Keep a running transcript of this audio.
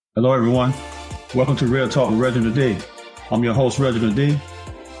Hello, everyone. Welcome to Real Talk with Reginald D. I'm your host, Reginald D.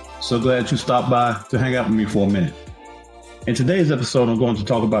 So glad you stopped by to hang out with me for a minute. In today's episode, I'm going to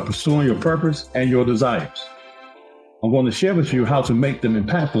talk about pursuing your purpose and your desires. I'm going to share with you how to make them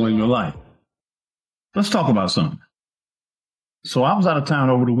impactful in your life. Let's talk about something. So I was out of town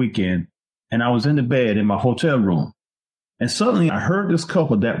over the weekend, and I was in the bed in my hotel room. And suddenly I heard this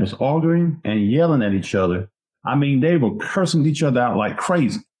couple that was arguing and yelling at each other. I mean, they were cursing each other out like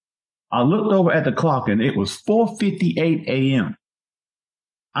crazy. I looked over at the clock and it was 4:58 a.m.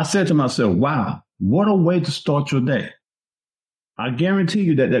 I said to myself, wow, what a way to start your day. I guarantee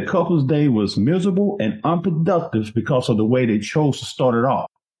you that couple's day was miserable and unproductive because of the way they chose to start it off.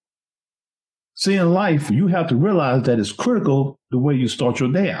 See, in life, you have to realize that it's critical the way you start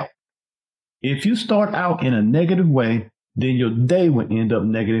your day out. If you start out in a negative way, then your day will end up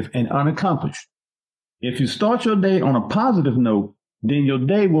negative and unaccomplished. If you start your day on a positive note, then your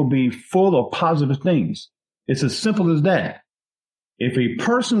day will be full of positive things. It's as simple as that. If a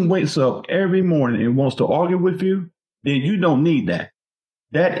person wakes up every morning and wants to argue with you, then you don't need that.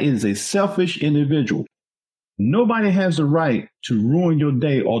 That is a selfish individual. Nobody has the right to ruin your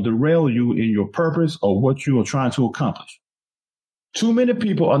day or derail you in your purpose or what you are trying to accomplish. Too many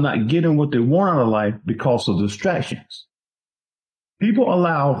people are not getting what they want out of life because of distractions. People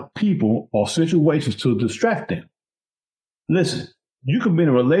allow people or situations to distract them. Listen. You could be in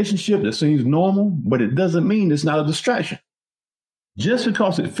a relationship that seems normal, but it doesn't mean it's not a distraction. Just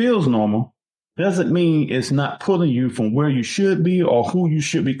because it feels normal doesn't mean it's not pulling you from where you should be or who you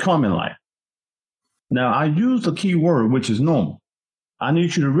should become in life. Now, I use the key word, which is normal. I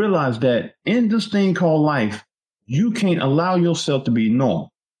need you to realize that in this thing called life, you can't allow yourself to be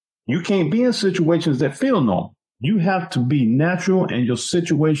normal. You can't be in situations that feel normal. You have to be natural, and your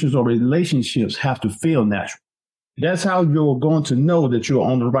situations or relationships have to feel natural. That's how you're going to know that you're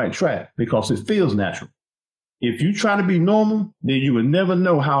on the right track, because it feels natural. If you try to be normal, then you will never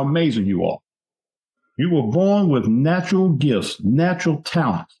know how amazing you are. You were born with natural gifts, natural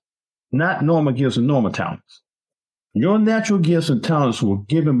talents, not normal gifts and normal talents. Your natural gifts and talents were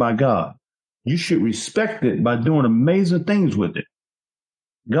given by God. You should respect it by doing amazing things with it.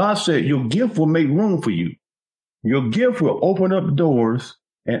 God said your gift will make room for you. Your gift will open up doors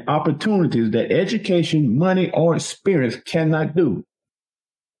and opportunities that education, money, or experience cannot do.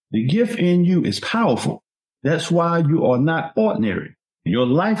 The gift in you is powerful. That's why you are not ordinary. Your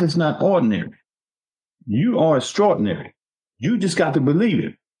life is not ordinary. You are extraordinary. You just got to believe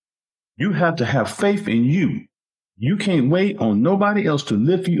it. You have to have faith in you. You can't wait on nobody else to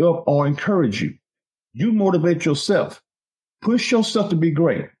lift you up or encourage you. You motivate yourself. Push yourself to be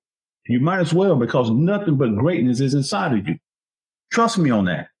great. You might as well, because nothing but greatness is inside of you. Trust me on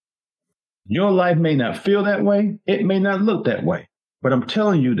that. Your life may not feel that way. It may not look that way. But I'm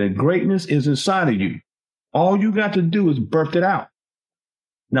telling you that greatness is inside of you. All you got to do is birth it out.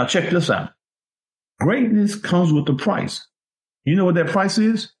 Now check this out. Greatness comes with a price. You know what that price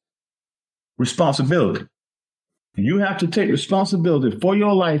is? Responsibility. You have to take responsibility for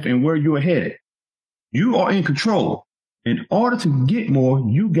your life and where you are headed. You are in control. In order to get more,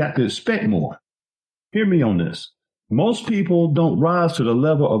 you got to expect more. Hear me on this. Most people don't rise to the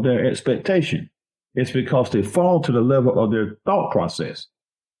level of their expectation. It's because they fall to the level of their thought process.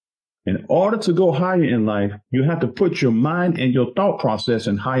 In order to go higher in life, you have to put your mind and your thought process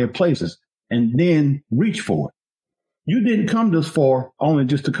in higher places and then reach for it. You didn't come this far only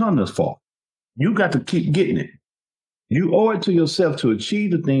just to come this far. You got to keep getting it. You owe it to yourself to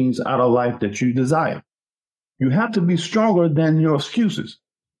achieve the things out of life that you desire. You have to be stronger than your excuses.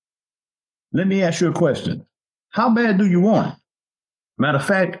 Let me ask you a question. How bad do you want it? Matter of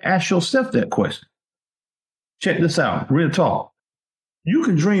fact, ask yourself that question. Check this out, real talk. You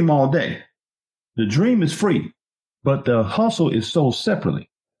can dream all day. The dream is free, but the hustle is sold separately.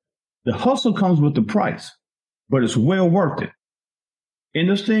 The hustle comes with the price, but it's well worth it. In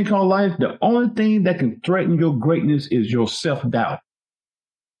this thing called life, the only thing that can threaten your greatness is your self-doubt.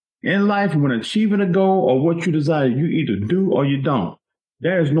 In life, when achieving a goal or what you desire, you either do or you don't.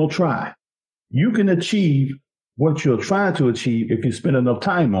 There is no try. You can achieve what you're trying to achieve if you spend enough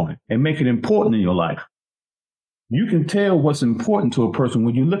time on it and make it important in your life. You can tell what's important to a person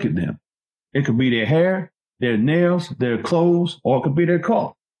when you look at them. It could be their hair, their nails, their clothes, or it could be their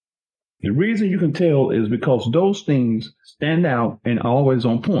car. The reason you can tell is because those things stand out and are always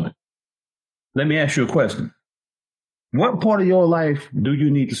on point. Let me ask you a question. What part of your life do you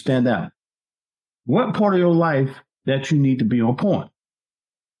need to stand out? What part of your life that you need to be on point?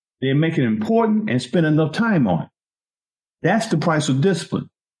 Then make it important and spend enough time on it. That's the price of discipline,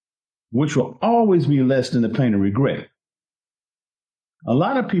 which will always be less than the pain of regret. A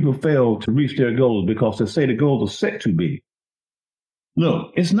lot of people fail to reach their goals because they say the goals are set too big.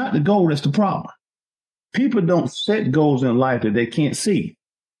 Look, it's not the goal that's the problem. People don't set goals in life that they can't see.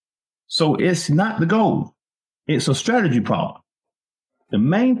 So it's not the goal. It's a strategy problem. The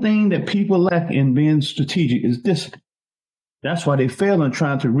main thing that people lack in being strategic is discipline. That's why they fail in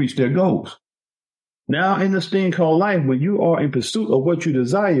trying to reach their goals. Now, in this thing called life, when you are in pursuit of what you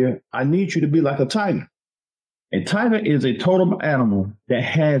desire, I need you to be like a tiger. A tiger is a totem animal that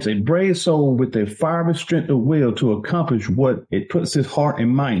has a brave soul with a fiery strength of will to accomplish what it puts its heart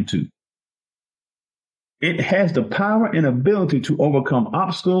and mind to. It has the power and ability to overcome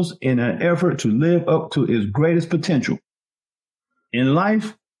obstacles in an effort to live up to its greatest potential. In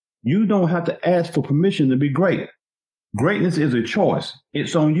life, you don't have to ask for permission to be great. Greatness is a choice.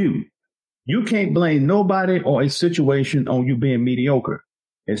 It's on you. You can't blame nobody or a situation on you being mediocre,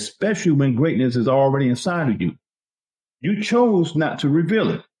 especially when greatness is already inside of you. You chose not to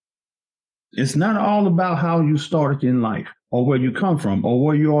reveal it. It's not all about how you started in life or where you come from or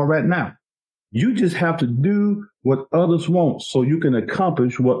where you are right now. You just have to do what others want so you can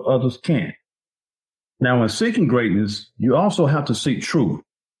accomplish what others can't. Now, in seeking greatness, you also have to seek truth.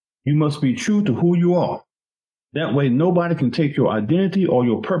 You must be true to who you are. That way, nobody can take your identity or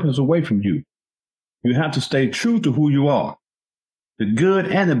your purpose away from you. You have to stay true to who you are, the good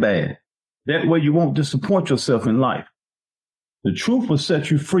and the bad. That way, you won't disappoint yourself in life. The truth will set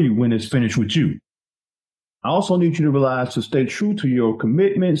you free when it's finished with you. I also need you to realize to stay true to your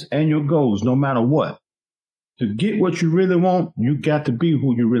commitments and your goals, no matter what. To get what you really want, you got to be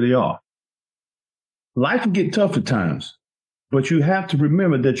who you really are. Life can get tough at times, but you have to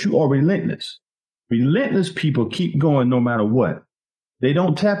remember that you are relentless. Relentless people keep going no matter what. They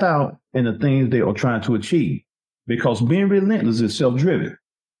don't tap out in the things they are trying to achieve because being relentless is self-driven.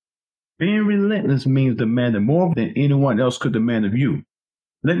 Being relentless means demanding more than anyone else could demand of you.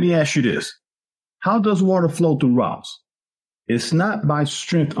 Let me ask you this. How does water flow through rocks? It's not by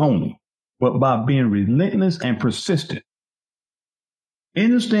strength only, but by being relentless and persistent.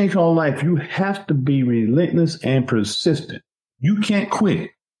 In this thing called life, you have to be relentless and persistent. You can't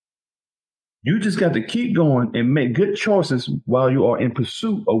quit. You just got to keep going and make good choices while you are in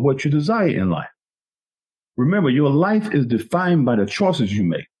pursuit of what you desire in life. Remember, your life is defined by the choices you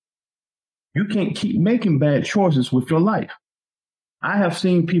make. You can't keep making bad choices with your life. I have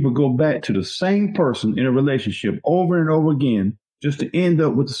seen people go back to the same person in a relationship over and over again just to end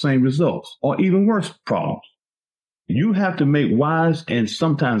up with the same results or even worse problems. You have to make wise and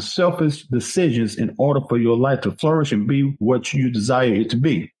sometimes selfish decisions in order for your life to flourish and be what you desire it to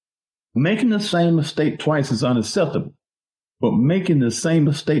be. Making the same mistake twice is unacceptable, but making the same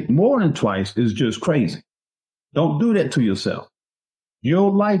mistake more than twice is just crazy. Don't do that to yourself.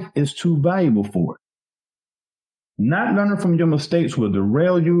 Your life is too valuable for it. Not learning from your mistakes will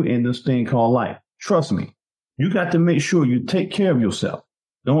derail you in this thing called life. Trust me, you got to make sure you take care of yourself.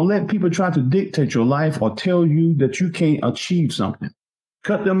 Don't let people try to dictate your life or tell you that you can't achieve something.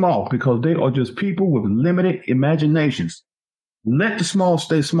 Cut them off because they are just people with limited imaginations. Let the small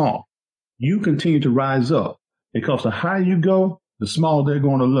stay small. You continue to rise up because the higher you go, the smaller they're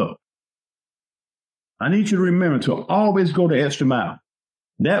going to look. I need you to remember to always go the extra mile.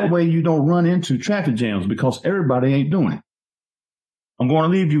 That way you don't run into traffic jams because everybody ain't doing it. I'm going to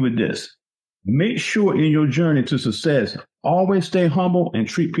leave you with this. Make sure in your journey to success, always stay humble and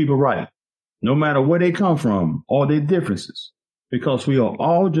treat people right, no matter where they come from or their differences, because we are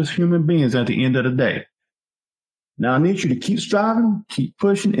all just human beings at the end of the day. Now I need you to keep striving, keep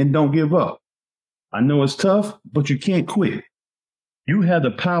pushing, and don't give up. I know it's tough, but you can't quit. You have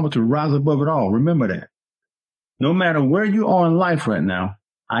the power to rise above it all. Remember that. No matter where you are in life right now,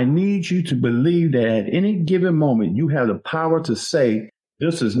 I need you to believe that at any given moment, you have the power to say,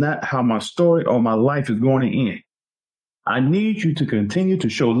 this is not how my story or my life is going to end. I need you to continue to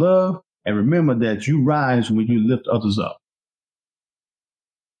show love and remember that you rise when you lift others up.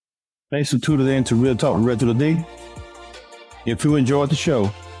 Thanks for tuning in to Real Talk with Reg today. If you enjoyed the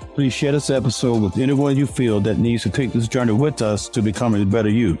show, please share this episode with anyone you feel that needs to take this journey with us to becoming a better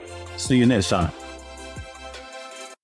you. See you next time.